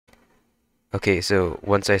Okay, so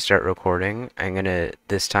once I start recording, I'm gonna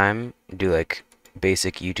this time do like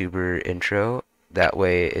basic YouTuber intro. That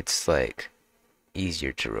way it's like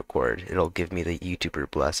easier to record. It'll give me the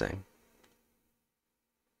YouTuber blessing.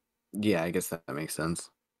 Yeah, I guess that makes sense.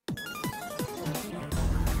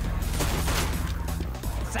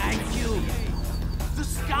 Thank you. The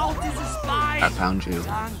scout is a spy. I found you.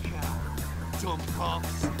 Danke,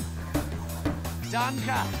 Dummkopf.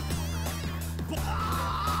 Danke.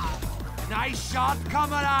 Nice shot,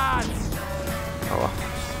 comrades. Oh well.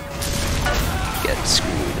 Get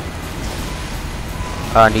screwed.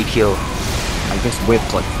 Need heal. I just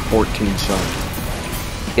whipped like 14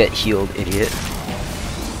 shots. Get healed, idiot.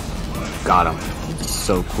 Got him.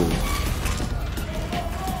 So cool.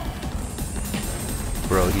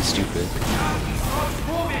 Bro, he's stupid.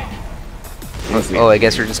 Must be- Oh, I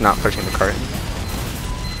guess we're just not pushing the cart.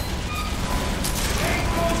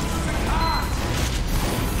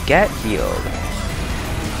 Get healed.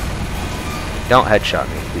 Don't headshot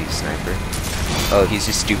me, please, sniper. Oh, he's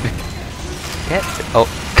just stupid. Get. Oh.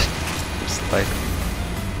 Just like.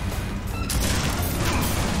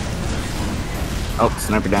 Oh,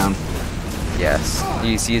 sniper down. Yes. Do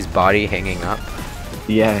you see his body hanging up?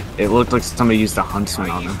 Yeah, it looked like somebody used a huntsman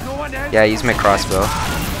on him. Yeah, use my crossbow.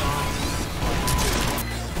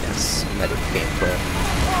 Yes, medic gameplay.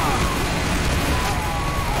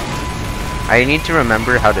 I need to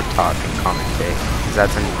remember how to talk and commentate, because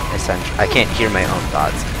that's an essential. I can't hear my own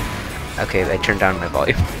thoughts. Okay, I turned down my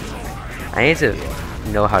volume. I need to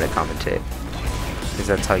know how to commentate, because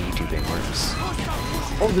that's how YouTubing works.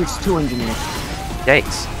 Oh, there's 2 engineers.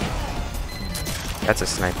 Yikes. That's a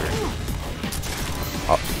sniper.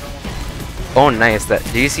 Oh, nice. That.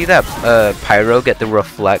 Do you see that Pyro get the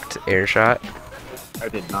reflect air shot? I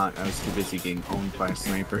did not. I was too busy getting owned by a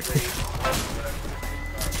sniper.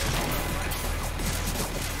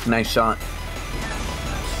 Nice shot.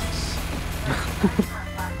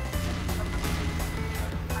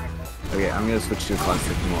 Okay, I'm gonna switch to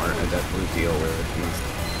classic more. I definitely feel with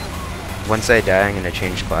these. Once I die, I'm gonna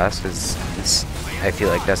change class, because this, I feel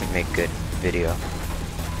like, doesn't make good video.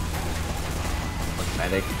 Like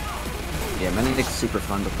medic. Yeah, medic's super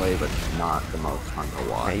fun to play, but not the most fun to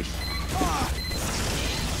watch. Nice.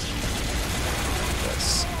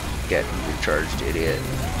 Let's get recharged, idiot.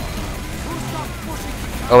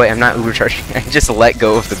 Oh wait, I'm not overcharging. I just let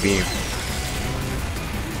go of the beam.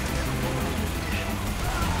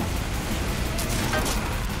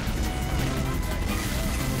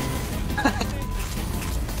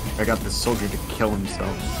 I got this soldier to kill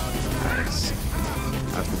himself. Nice.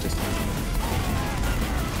 After just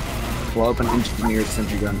blow up an engineer's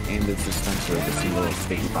sentry gun and its dispenser with a single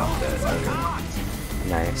sticky pop that.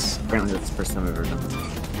 Nice. Apparently that's the first time I've ever done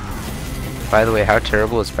this. By the way, how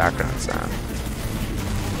terrible is background sound?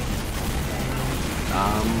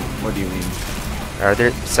 What do you mean? Are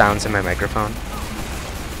there sounds in my microphone?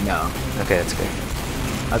 No. Okay, that's good.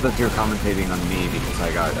 I thought you were commentating on me because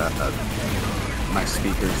I got my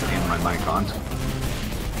speakers and my mic on.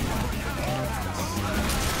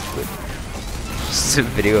 This is a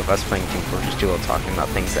video of us playing Team Fortress 2 while talking about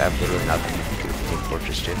things that have literally nothing to do with Team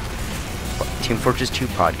Fortress 2. What, Team Fortress 2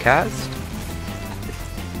 podcast?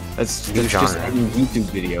 That's New just genre. a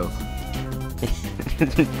YouTube video.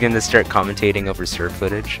 Gonna start commentating over surf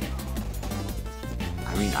footage.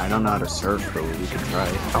 I mean, I don't know how to surf, but we can try.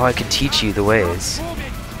 Oh, I could teach you the ways.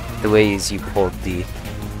 The ways you hold the...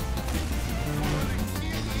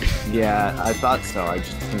 Yeah, I thought so. I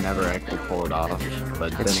just can never actually pull it off.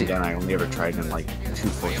 But It's- then again, I only ever tried in like 2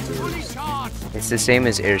 playthroughs. It's the same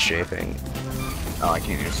as air strafing. Oh, I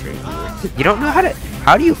can't airstraight either. You don't know how to...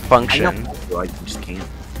 How do you I function? know, I just can't.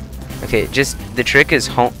 Okay, just the trick is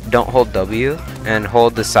don't hold W and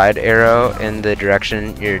hold the side arrow in the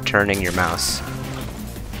direction you're turning your mouse.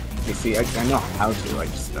 You see, I know how to,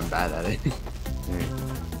 I'm bad at it.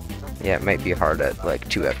 Yeah, it might be hard at like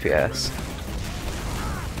 2 FPS.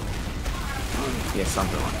 Yeah,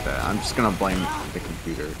 something like that. I'm just gonna blame the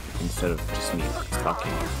computer instead of just me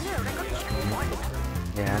talking.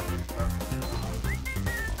 Yeah.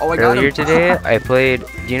 Oh, I got Earlier him. today, I played.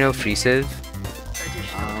 Do you know FreeCiv?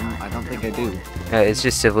 I don't think I do. It's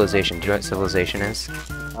just Civilization. Do you know what Civilization is?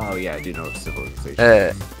 Oh yeah, I do know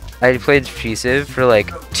Civilization. I played FreeCiv for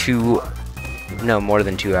like more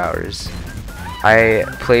than 2 hours. I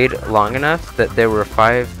played long enough that there were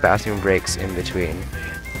 5 bathroom breaks in between.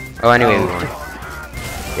 Oh, anyway,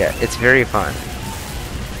 yeah, it's very fun.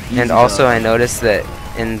 And also, I noticed that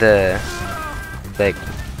in the, like,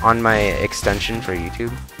 on my extension for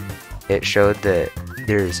YouTube, it showed that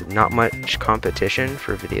there's not much competition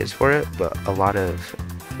for videos for it, but a lot of,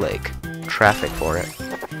 like, traffic for it.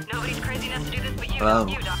 Nobody's crazy.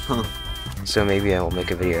 Huh. So maybe I will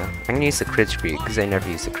make a video. I'm gonna use the kritzkrieg because I never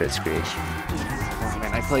use the kritzkrieg.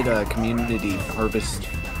 Man, I played a community harvest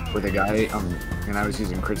with a guy, and I was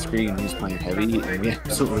using kritzkrieg and he was playing heavy, and we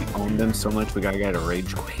absolutely owned them so much we got a guy to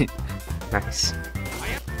rage quit. Nice.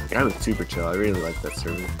 The guy was super chill. I really like that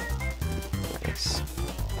server. Nice.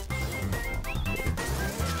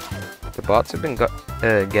 The bots have been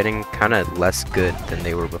getting kind of less good than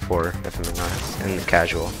they were before, if I'm being honest, in the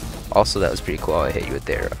casual. Also, that was pretty cool. I hit you with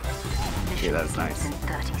the arrow. Yeah, that's nice.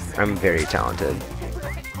 I'm very talented.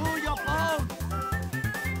 Cool your boat.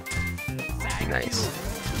 Nice.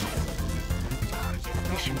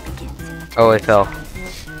 Oh, I fell.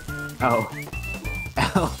 Oh.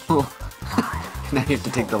 Ow. Now you have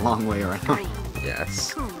to take the long way around.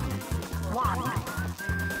 Yes.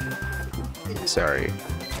 Sorry.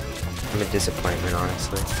 I'm a disappointment,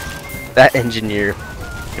 honestly. That engineer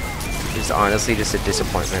is honestly just a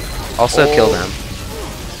disappointment. Also, kill them.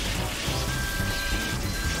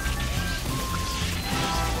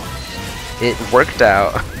 It worked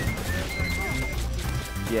out.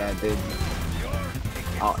 Yeah, it did.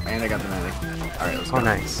 Oh, and I got the medic. Alright, let's go. Oh,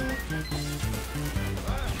 nice.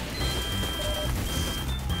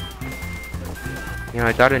 You know,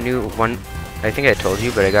 I got a new one. I think I told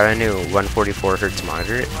you, but I got a new 144 hertz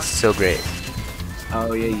monitor. It's so great.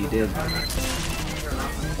 Oh, yeah, you did.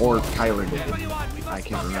 Or Kyler did. I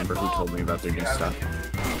can't remember who told me about their new stuff.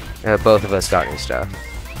 Both of us got new stuff.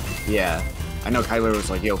 Yeah. I know Kyler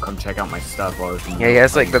was like, yo, come check out my stuff while I was Yeah, he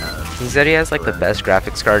has like he said he has like the best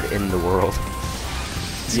graphics card in the world.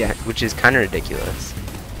 Yeah. Which is kind of ridiculous.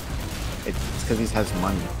 It's because he has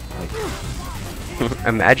money. Like,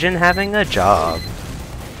 Imagine having a job.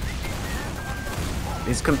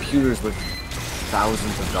 his computer's worth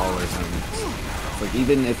thousands of dollars, and like,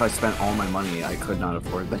 even if I spent all my money, I could not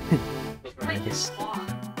afford that. Nice.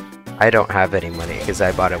 I don't have any money because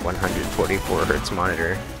I bought a 144 hertz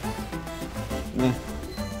monitor. Yeah.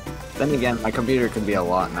 Then again, my computer could be a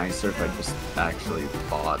lot nicer if I just actually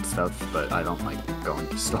bought stuff, but I don't like going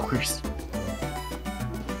to stores.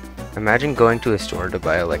 Imagine going to a store to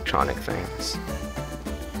buy electronic things.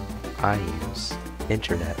 I use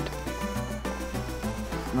internet.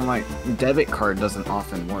 Well, my debit card doesn't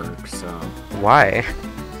often work, so Why?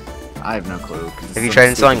 I have no clue. Have you tried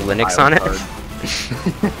installing Linux on it?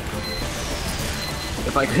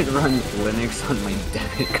 If I could run Linux on my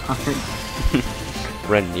debit card.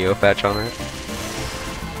 Run Neopatch on it.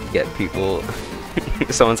 Get people.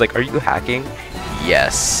 Someone's like, "Are you hacking?"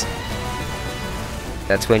 Yes.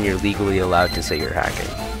 That's when you're legally allowed to say you're hacking.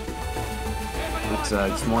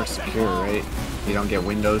 It's more secure, right? You don't get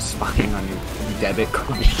Windows spying on your debit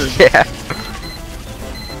card. Yeah.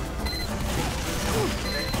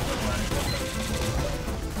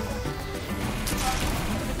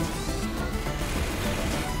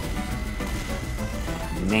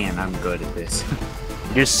 Man, I'm good at this.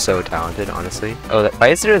 You're so talented, honestly. Oh, why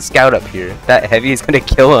is there a scout up here? That heavy is gonna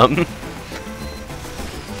kill him.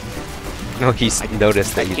 No, he's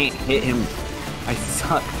noticed that I can't hit him. I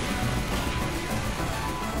suck.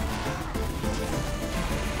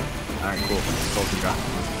 Alright, cool. Soldier drop.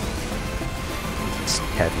 It's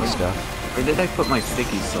heavy stuff. Where did I put my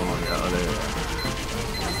stickies so long ago? Oh,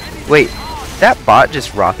 there. Wait, that bot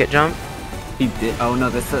just rocket jump? He did. Oh no,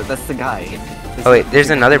 that's the guy. Oh wait, there's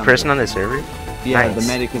another person on the server? Yeah, Nice. the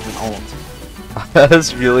medic is an alt. I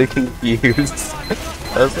was really confused.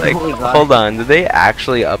 I was like, hold on, did they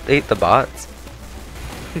actually update the bots?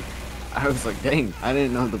 I was like, dang, I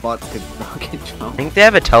didn't know the bots could rocket I jump. think they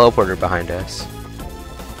have a teleporter behind us.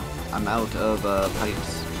 I'm out of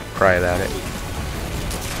pipes. Cry about it.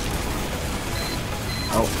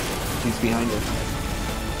 Oh, he's behind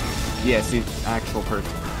us. Yes, he's actual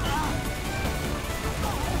person.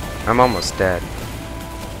 I'm almost dead.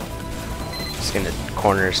 Just gonna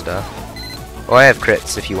corner stuff. Oh, I have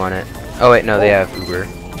crits if you want it. Oh wait, no, they have Uber.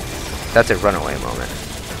 That's a runaway moment.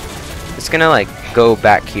 It's gonna like go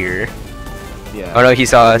back here. Yeah. Oh no, he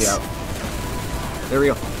saw us. There we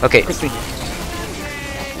go. Okay. Quickly.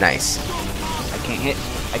 Nice. I can't hit.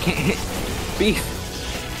 I can't hit. Beef.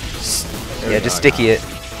 Yeah, just sticky it.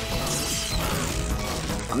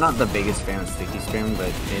 I'm not the biggest fan of sticky spam, but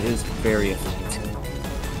it is very effective.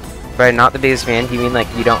 By not the biggest fan, do you mean like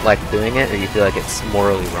you don't like doing it, or you feel like it's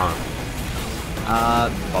morally wrong?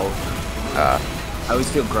 Both. I always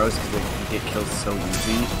feel gross because you get killed so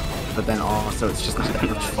easy, but then also it's just not that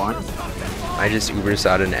much fun. I just uber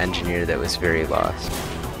shot an engineer that was very lost.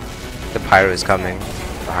 The pyro is coming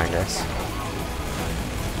behind us.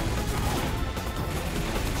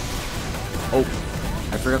 Oh,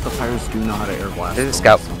 I forgot the pirates do know how to air blast. There's a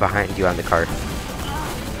scout behind you on the cart.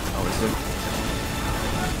 Oh, is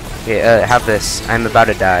faster. Okay, have this. I'm about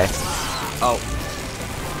to die. Oh.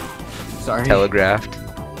 Sorry. Telegraphed.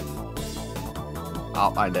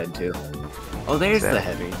 Oh, I died too. Oh, there's Sad. the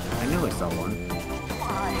heavy. I knew I saw one.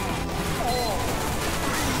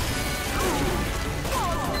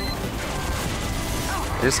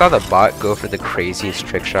 I just saw the bot go for the craziest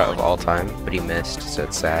trick shot of all time, but he missed, so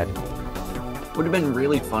it's sad. Would have been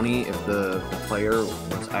really funny if the player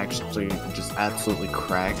was actually just absolutely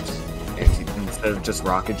cracked, and he, instead of just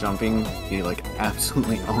rocket jumping, he like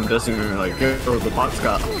absolutely owned us and we were like, yo, the bot's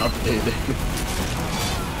got updated.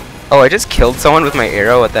 Oh, I just killed someone with my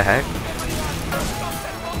arrow, what the heck?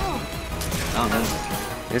 Oh no.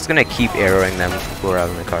 I'm just gonna keep arrowing them who are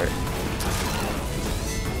out in the cart.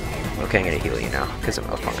 Okay, I'm gonna heal you now, because I'm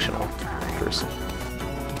a functional person.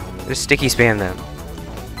 Just sticky spam them.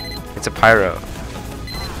 It's a pyro.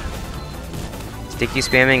 Sticky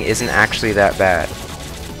spamming isn't actually that bad.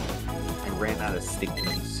 I ran out of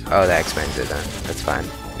stickies. Oh, that explains it then. That's fine.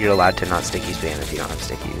 You're allowed to not sticky spam if you don't have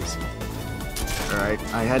stickies. Alright,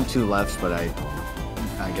 I had 2 left, but I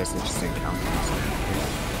guess it just didn't count.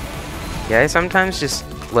 Yeah, I sometimes just,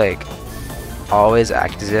 like, always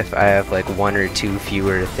act as if I have, like, 1 or 2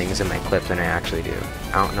 fewer things in my clip than I actually do.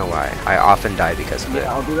 I don't know why. I often die because of it.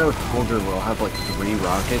 Yeah, I'll do that with Soldier where I'll have like 3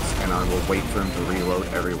 rockets and I will wait for him to reload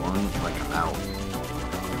every one, like I'm out.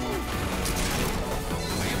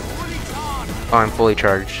 Oh, I'm fully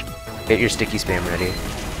charged. Get your sticky spam ready.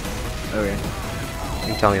 Okay.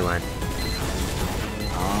 You tell me when.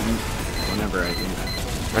 Whenever I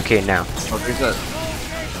think. Okay, now. Oh, there's a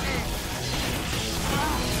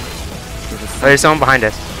Oh, there's someone behind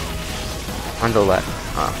us. On the left.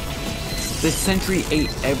 Oh. This sentry ate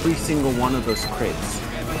every single one of those crits.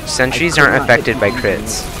 Sentries I could aren't not affected hit by the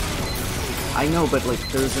crits. I know, but like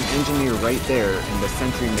there's an engineer right there, and the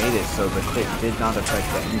sentry made it so the crit did not affect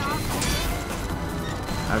the engine.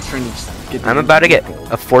 I was trying to just get. I'm about to get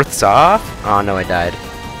a 4th saw off. Oh no, I died.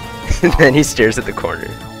 Then he stares at the corner.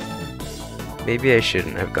 Maybe I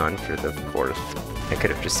shouldn't have gone for the 4th. I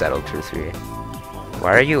could have just settled for 3.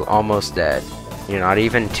 Why are you almost dead? You're not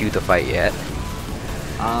even to the fight yet.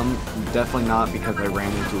 Definitely not because I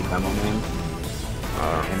ran into a demo man.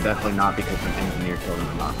 And definitely not because an engineer killed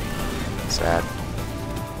him not me. Sad.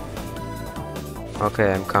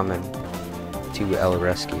 Okay, I'm coming to El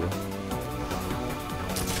rescue.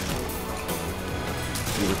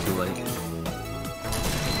 You were too late.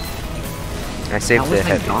 I saved the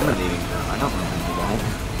heavy. How was I dominating them? I don't remember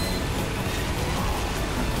that.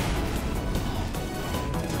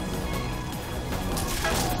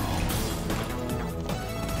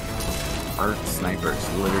 Our snipers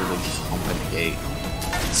literally just open the gate.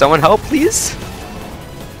 Someone help, please?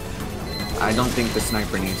 I don't think the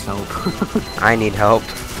sniper needs help. I need help.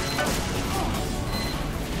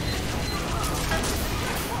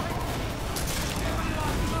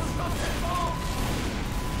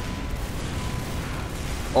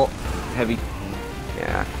 Oh, heavy.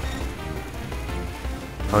 Yeah.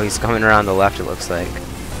 Oh, he's coming around the left, it looks like.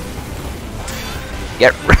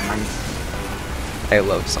 Get I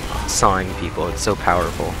love sawing people, it's so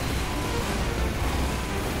powerful.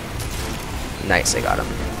 Nice, I got him.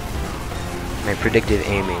 My predictive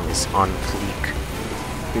aiming is on fleek.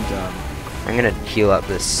 Good job. I'm gonna heal up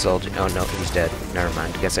this soldier. Oh no, he's dead. Never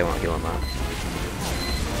mind. Guess I won't heal him up.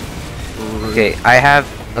 Okay, I have.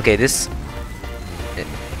 Okay, this.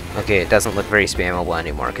 Okay, it doesn't look very spammable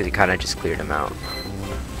anymore because he kind of just cleared him out.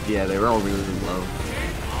 Yeah, they were all really low.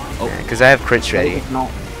 Oh, Yeah, because I have crits ready. No.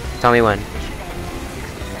 Tell me when.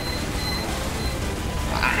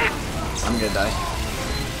 I'm gonna die.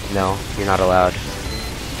 No, you're not allowed.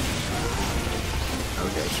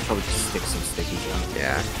 Okay, I should probably just stick some sticky junk.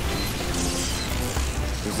 Yeah.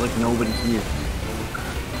 There's like nobody here.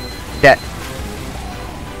 Dead.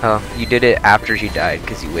 Oh, you did it after he died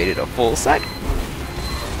because you waited a full second.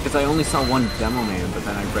 Because I only saw one demo man, but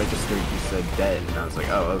then I registered you said dead, and I was like,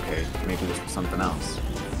 oh, okay, maybe this was something else.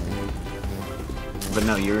 But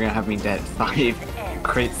no, you were gonna have me dead 5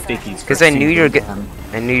 crit stickies. Because I knew you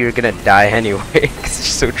were gonna die anyway. Because it's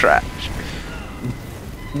so trash.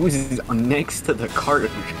 Who's next to the cart?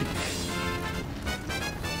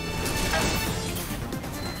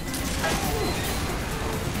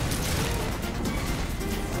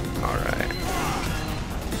 Alright.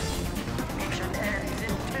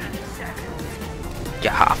 You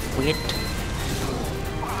half-wit.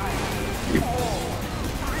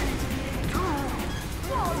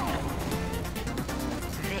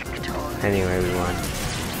 Anyway, we won.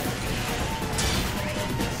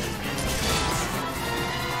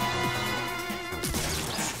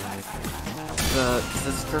 Does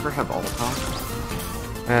this server have all talk?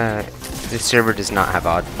 This server does not have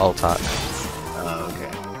all thaat. Okay.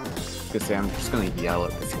 Cause say I'm just gonna yell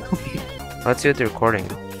at this. Let's do the recording.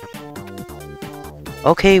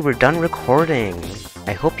 Okay, we're done recording.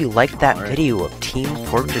 I hope you liked that video of Team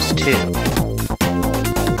Fortress 2.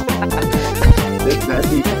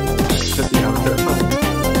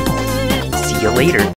 See you later.